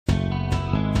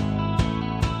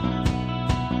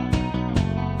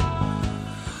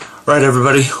Right,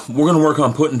 everybody, we're going to work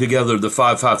on putting together the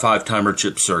 555 timer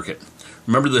chip circuit.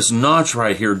 Remember, this notch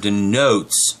right here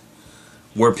denotes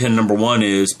where pin number 1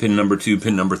 is, pin number 2,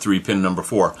 pin number 3, pin number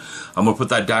 4. I'm going to put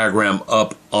that diagram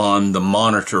up on the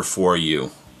monitor for you.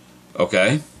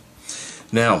 Okay?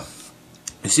 Now,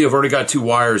 you see I've already got 2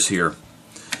 wires here.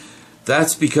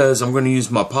 That's because I'm going to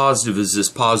use my positive as this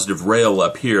positive rail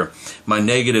up here. My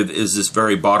negative is this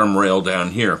very bottom rail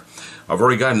down here. I've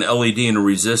already got an LED and a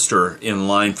resistor in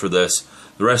line for this.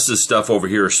 The rest of the stuff over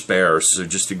here are spares, so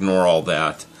just ignore all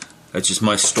that. That's just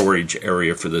my storage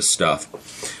area for this stuff.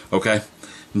 Okay?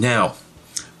 Now,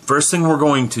 first thing we're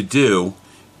going to do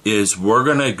is we're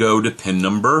going to go to pin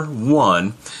number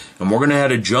 1, and we're going to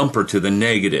add a jumper to the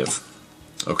negative.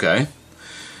 Okay?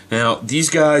 Now, these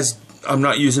guys, I'm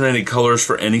not using any colors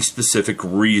for any specific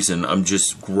reason. I'm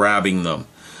just grabbing them.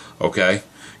 Okay?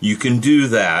 You can do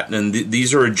that, and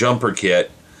these are a jumper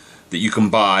kit that you can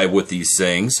buy with these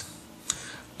things.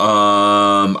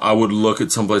 I would look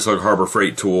at someplace like Harbor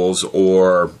Freight Tools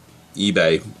or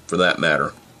eBay for that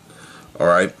matter.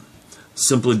 Alright?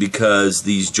 Simply because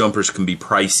these jumpers can be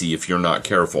pricey if you're not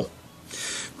careful.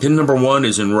 Pin number 1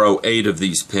 is in row 8 of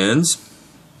these pins.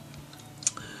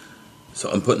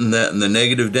 So I'm putting that in the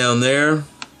negative down there,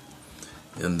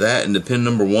 and that into pin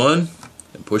number 1,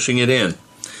 and pushing it in.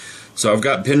 So I've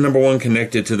got pin number 1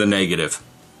 connected to the negative.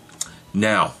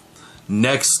 Now,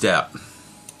 next step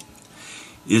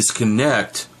is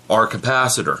connect our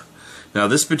capacitor. Now,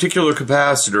 this particular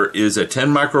capacitor is a 10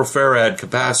 microfarad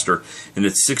capacitor, and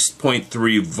it's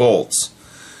 6.3 volts.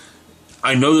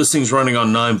 I know this thing's running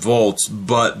on 9 volts,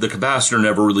 but the capacitor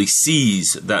never really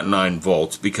sees that 9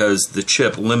 volts because the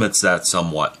chip limits that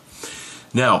somewhat.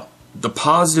 Now, the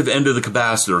positive end of the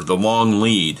capacitor, the long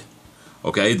lead,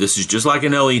 okay, this is just like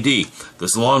an LED.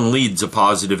 This long lead's a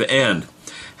positive end.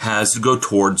 Has to go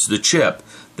towards the chip.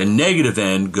 The negative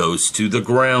end goes to the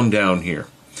ground down here.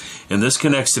 And this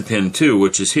connects to pin 2,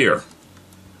 which is here.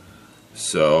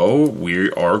 So we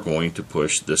are going to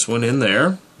push this one in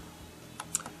there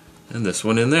and this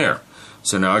one in there.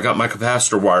 So now I got my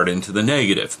capacitor wired into the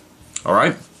negative.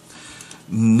 Alright?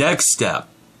 Next step,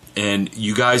 and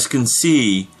you guys can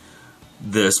see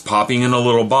this popping in a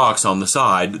little box on the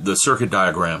side, the circuit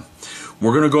diagram.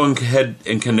 We're going to go ahead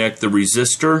and connect the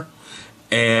resistor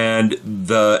and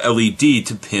the LED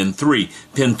to pin 3.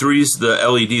 Pin 3 is the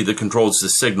LED that controls the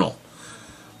signal,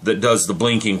 that does the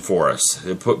blinking for us.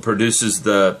 It produces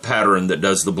the pattern that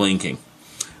does the blinking.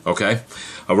 Okay?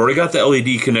 I've already got the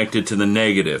LED connected to the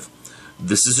negative.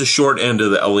 This is the short end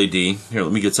of the LED. Here,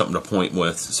 let me get something to point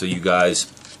with so you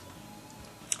guys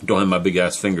don't have my big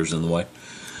ass fingers in the way.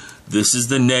 This is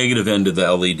the negative end of the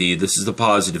LED. This is the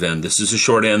positive end. This is the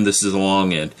short end. This is the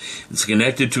long end. It's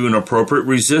connected to an appropriate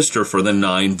resistor for the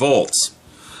 9 volts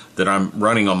that I'm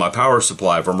running on my power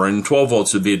supply. If I'm running 12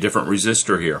 volts, it would be a different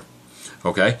resistor here.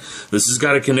 Okay? This has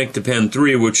got to connect to pin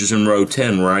 3, which is in row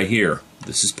 10 right here.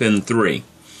 This is pin 3.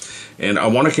 And I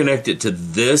want to connect it to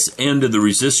this end of the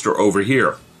resistor over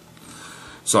here.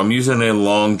 So I'm using a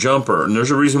long jumper. And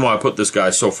there's a reason why I put this guy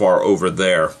so far over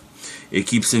there. It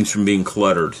keeps things from being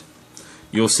cluttered.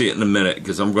 You'll see it in a minute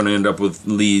because I'm going to end up with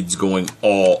leads going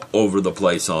all over the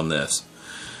place on this.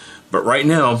 But right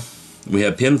now, we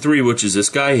have pin 3, which is this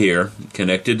guy here,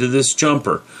 connected to this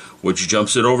jumper, which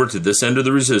jumps it over to this end of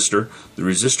the resistor. The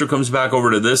resistor comes back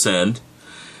over to this end,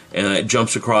 and it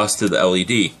jumps across to the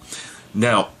LED.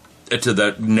 Now, to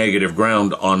the negative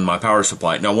ground on my power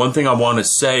supply. Now, one thing I want to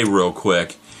say real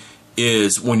quick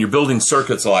is when you're building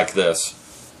circuits like this,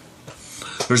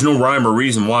 there's no rhyme or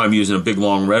reason why I'm using a big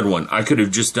long red one. I could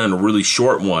have just done a really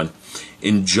short one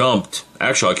and jumped.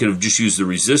 Actually, I could have just used the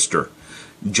resistor,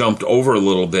 jumped over a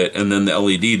little bit, and then the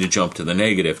LED to jump to the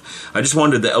negative. I just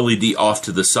wanted the LED off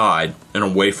to the side and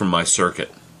away from my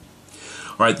circuit.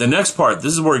 Alright, the next part,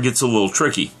 this is where it gets a little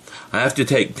tricky. I have to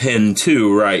take pin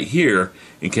 2 right here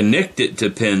and connect it to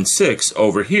pin 6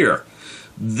 over here.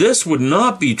 This would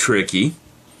not be tricky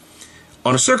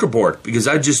on a circuit board because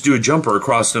I just do a jumper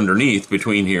across underneath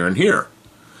between here and here.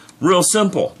 Real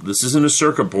simple. This isn't a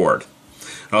circuit board.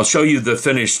 I'll show you the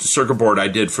finished circuit board I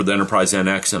did for the Enterprise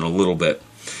NX in a little bit.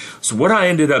 So what I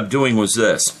ended up doing was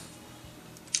this.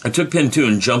 I took pin 2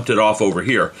 and jumped it off over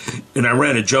here, and I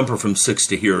ran a jumper from 6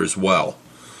 to here as well.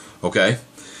 Okay?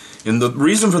 And the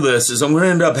reason for this is I'm going to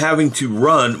end up having to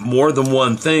run more than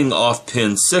one thing off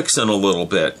pin 6 in a little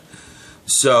bit.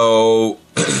 So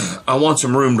I want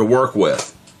some room to work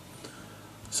with.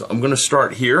 So I'm going to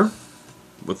start here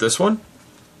with this one,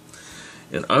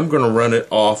 and I'm going to run it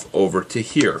off over to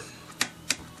here.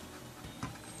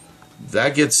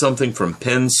 That gets something from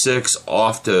pin 6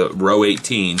 off to row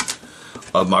 18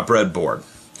 of my breadboard.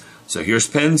 So here's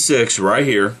pin 6 right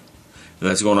here, and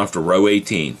that's going off to row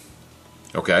 18.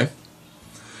 Okay?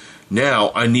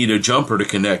 Now I need a jumper to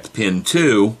connect pin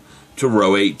 2 to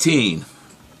row 18.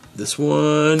 This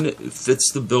one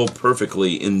fits the bill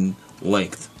perfectly in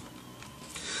length.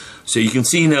 So you can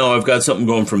see now I've got something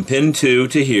going from pin 2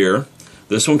 to here.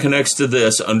 This one connects to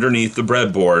this underneath the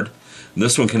breadboard. And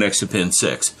this one connects to pin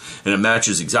 6. And it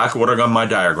matches exactly what I got on my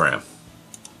diagram.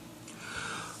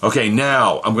 Okay,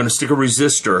 now I'm going to stick a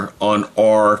resistor on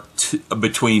R2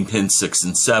 between pin 6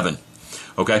 and 7.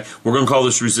 Okay, we're going to call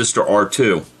this resistor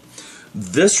R2.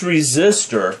 This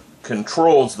resistor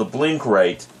controls the blink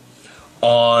rate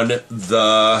on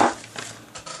the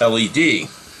LED.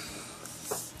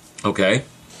 Okay,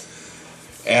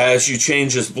 as you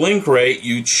change this blink rate,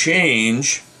 you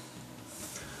change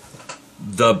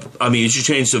as you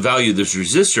change the value of this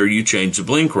resistor, you change the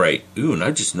blink rate. Ooh, and I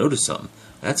just noticed something.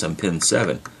 That's on pin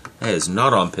 7. That is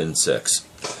not on pin 6.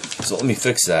 So let me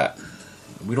fix that.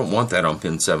 We don't want that on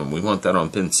pin 7. We want that on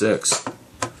pin 6.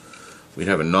 We'd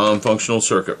have a non-functional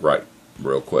circuit right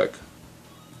real quick.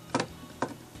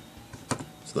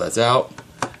 So that's out.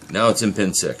 Now it's in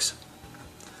pin 6.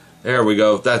 There we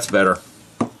go. That's better.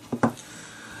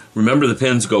 Remember the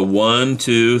pins go 1,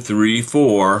 2, 3,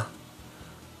 4,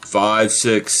 5,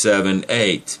 6, 7,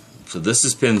 8. So this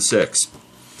is pin 6.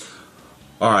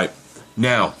 Alright.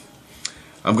 Now,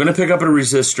 I'm going to pick up a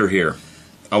resistor here.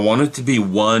 I want it to be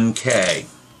 1K.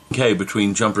 K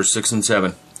between jumper 6 and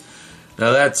 7.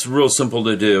 Now that's real simple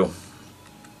to do.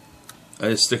 I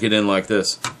just stick it in like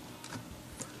this.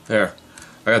 There.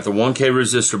 I got the 1K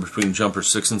resistor between jumper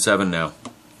 6 and 7 now.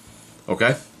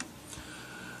 Okay?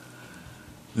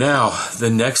 Now, the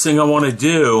next thing I want to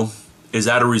do is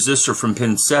add a resistor from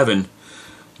pin 7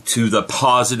 to the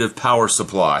positive power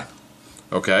supply.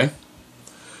 Okay?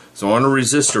 So I want a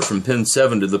resistor from pin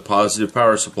 7 to the positive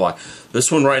power supply.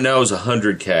 This one right now is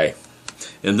 100K.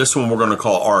 And this one we're going to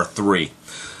call R3.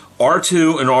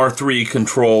 R2 and R3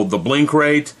 control the blink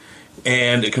rate,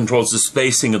 and it controls the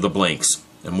spacing of the blinks.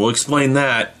 And we'll explain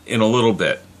that in a little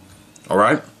bit.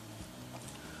 Alright?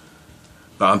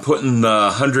 I'm putting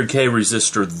the 100K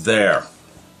resistor there.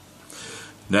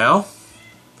 Now,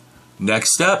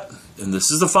 next step, and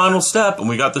this is the final step, and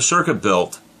we got the circuit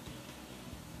built.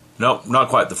 Nope, not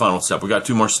quite the final step. We got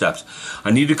 2 more steps. I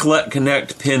need to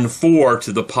connect pin 4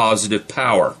 to the positive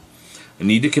power. I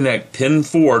need to connect pin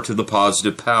 4 to the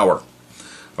positive power.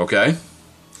 Okay?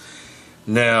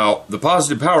 Now, the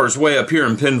positive power is way up here,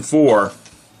 and pin 4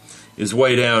 is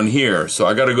way down here. So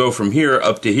I got to go from here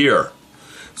up to here.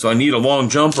 So I need a long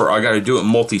jumper. I got to do it in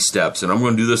multi-steps, and I'm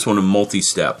going to do this one in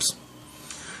multi-steps,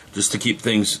 just to keep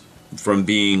things from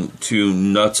being too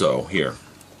nutso here.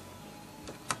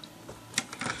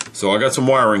 So I got some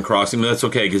wiring crossing, but that's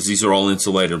okay because these are all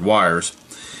insulated wires.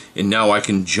 And now I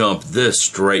can jump this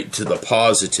straight to the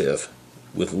positive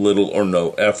with little or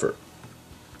no effort.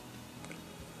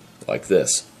 Like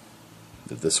this.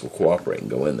 If this will cooperate and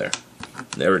go in there.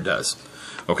 There it does.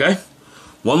 Okay?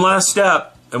 One last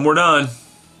step and we're done.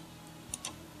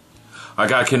 I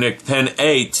got to connect pin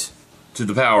 8 to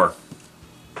the power.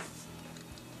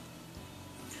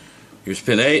 Here's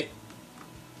pin 8.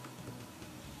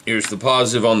 Here's the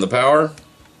positive on the power.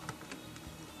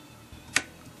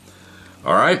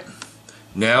 Alright,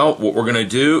 now what we're going to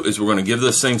do is we're going to give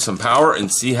this thing some power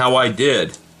and see how I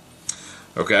did.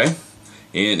 Okay,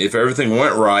 and if everything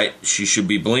went right, she should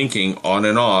be blinking on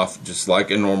and off just like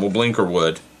a normal blinker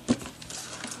would.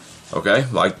 Okay,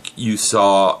 like you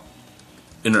saw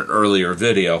in an earlier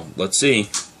video. Let's see.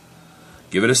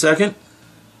 Give it a second.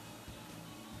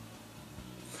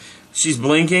 She's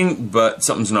blinking, but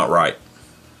something's not right.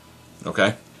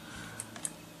 Okay,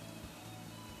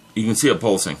 you can see it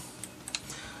pulsing.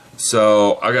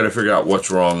 So I got to figure out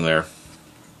what's wrong there.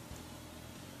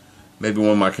 Maybe one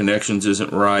of my connections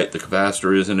isn't right, the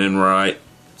capacitor isn't in right,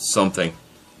 something.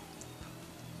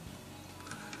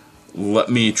 Let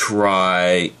me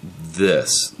try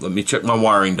this. Let me check my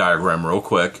wiring diagram real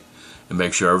quick and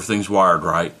make sure everything's wired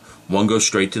right. One goes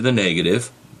straight to the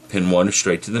negative. Pin 1 is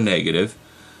straight to the negative.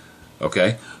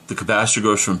 Okay, the capacitor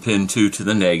goes from pin 2 to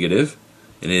the negative,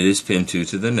 and it is pin 2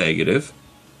 to the negative.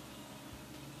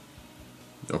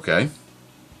 Okay.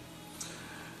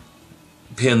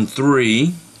 Pin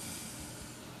 3,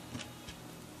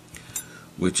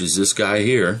 which is this guy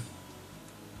here,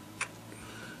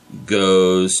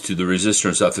 goes to the resistor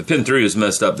and stuff. If pin 3 is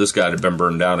messed up, this guy would have been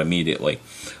burned down immediately.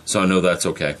 So I know that's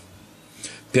okay.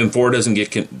 Pin 4 doesn't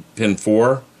get pin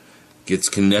 4 gets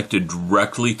connected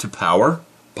directly to power,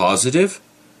 positive,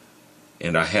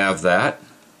 and I have that.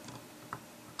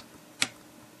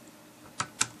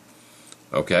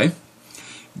 Okay.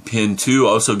 Pin 2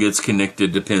 also gets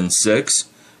connected to pin 6.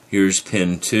 Here's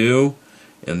pin 2,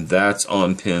 and that's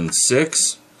on pin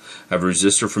 6. I have a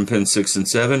resistor from pin 6 and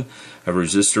 7. I have a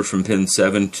resistor from pin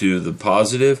 7 to the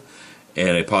positive,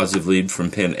 and a positive lead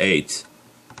from pin 8.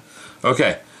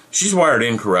 Okay, she's wired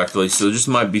incorrectly, so there just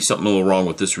might be something a little wrong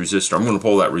with this resistor. I'm going to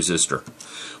pull that resistor.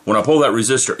 When I pull that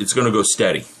resistor, it's going to go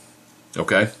steady.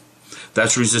 Okay?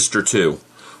 That's resistor 2.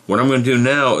 What I'm going to do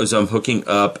now is I'm hooking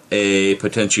up a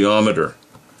potentiometer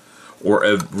or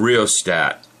a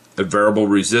rheostat, a variable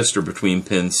resistor between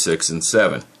pins 6 and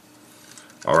 7.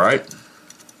 Alright?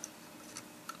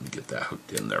 Let me get that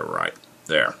hooked in there right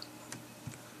there.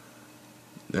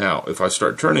 Now, if I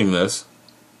start turning this,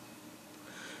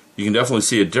 you can definitely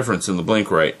see a difference in the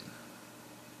blink rate.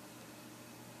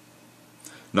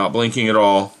 Not blinking at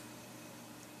all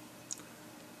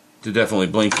to definitely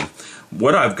blinking.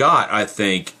 What I've got, I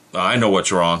think, I know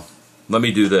what's wrong. Let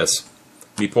me do this.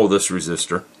 Let me pull this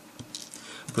resistor.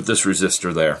 Put this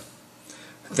resistor there.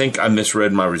 I think I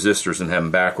misread my resistors and have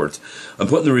them backwards. I'm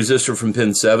putting the resistor from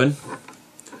pin 7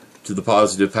 to the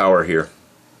positive power here.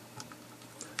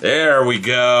 There we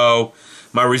go.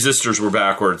 My resistors were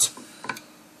backwards.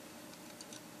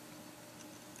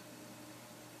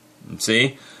 And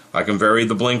see? I can vary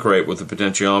the blink rate with the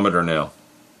potentiometer now.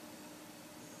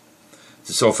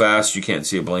 It's so fast you can't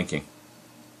see it blinking.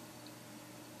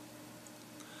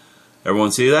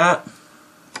 Everyone see that?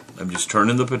 I'm just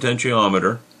turning the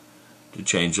potentiometer to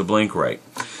change the blink rate.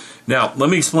 Now, let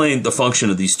me explain the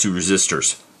function of these two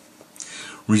resistors.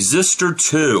 Resistor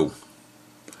 2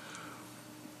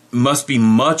 must be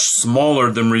much smaller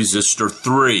than resistor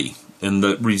 3 in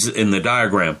the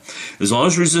diagram. As long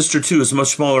as resistor 2 is much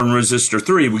smaller than resistor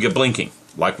 3, we get blinking,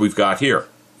 like we've got here.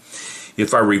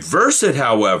 If I reverse it,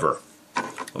 however,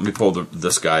 let me pull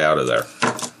this guy out of there.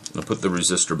 I'll put the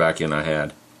resistor back in I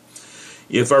had.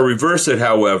 If I reverse it,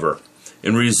 however,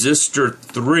 and resistor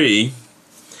 3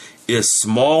 is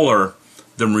smaller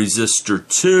than resistor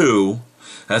 2,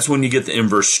 that's when you get the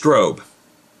inverse strobe.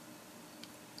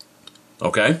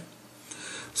 Okay?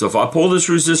 So if I pull this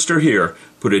resistor here,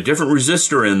 put a different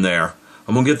resistor in there,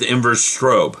 I'm going to get the inverse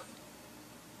strobe.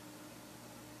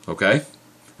 Okay?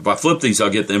 If I flip these, I'll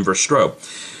get the inverse strobe.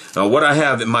 Now what I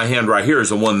have in my hand right here is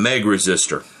a 1 meg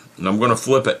resistor. And I'm going to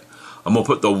flip it. I'm going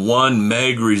to put the 1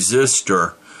 meg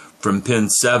resistor from pin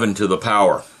 7 to the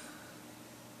power.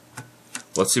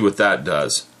 Let's see what that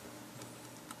does.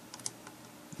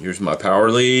 Here's my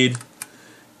power lead.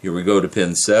 Here we go to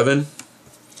pin 7.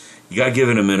 You got to give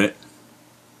it a minute.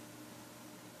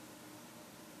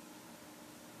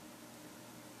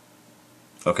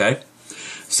 Okay?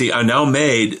 See, I now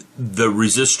made the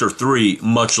resistor 3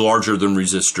 much larger than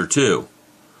resistor 2.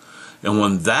 And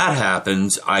when that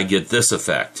happens, I get this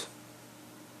effect.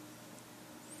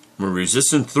 When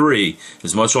resistant 3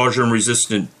 is much larger than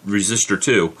resistor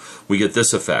 2, we get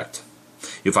this effect.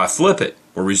 If I flip it,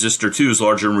 where resistor 2 is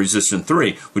larger than resistant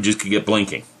 3, we just get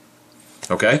blinking.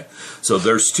 Okay? So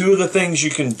there's two of the things you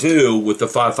can do with the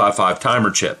 555 timer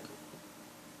chip.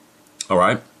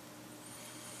 Alright?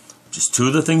 Just two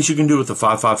of the things you can do with the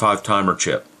 555 timer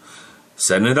chip.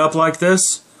 Setting it up like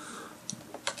this,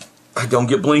 I don't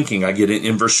get blinking. I get an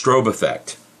inverse strobe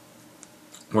effect,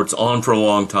 where it's on for a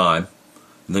long time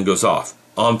and then goes off.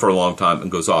 On for a long time and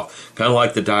goes off. Kind of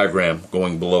like the diagram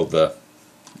going below the,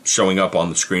 showing up on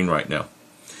the screen right now.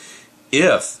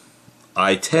 If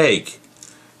I take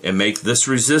and make this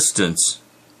resistance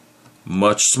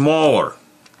much smaller,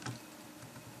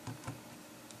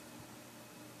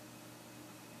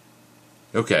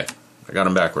 okay, I got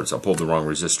them backwards. I pulled the wrong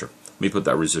resistor. Let me put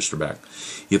that resistor back.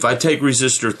 If I take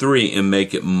resistor 3 and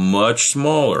make it much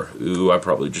smaller, ooh, I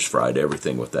probably just fried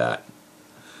everything with that.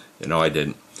 You know, I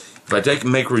didn't. If I take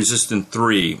and make resistant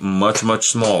 3 much, much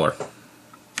smaller,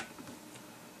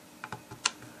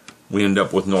 we end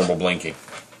up with normal blinking.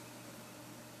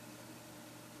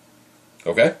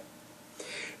 Okay?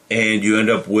 And you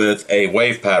end up with a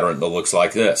wave pattern that looks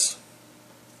like this.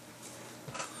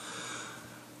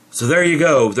 So there you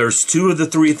go. There's two of the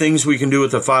three things we can do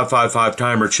with the 555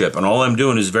 timer chip, and all I'm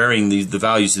doing is varying the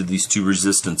values of these two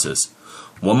resistances.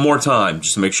 One more time,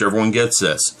 just to make sure everyone gets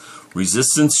this.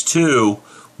 Resistance 2,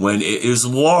 when it is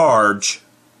large,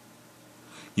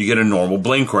 you get a normal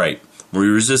blink rate. When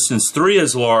resistance 3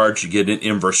 is large, you get an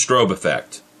inverse strobe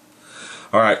effect.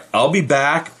 Alright, I'll be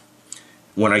back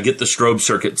when I get the strobe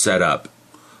circuit set up.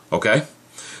 Okay?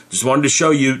 Just wanted to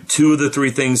show you two of the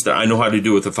three things that I know how to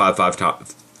do with the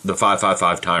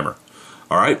 555 timer.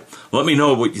 Alright? Let me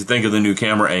know what you think of the new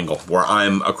camera angle where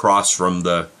I'm across from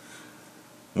the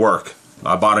work.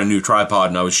 I bought a new tripod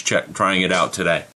and I was trying it out today.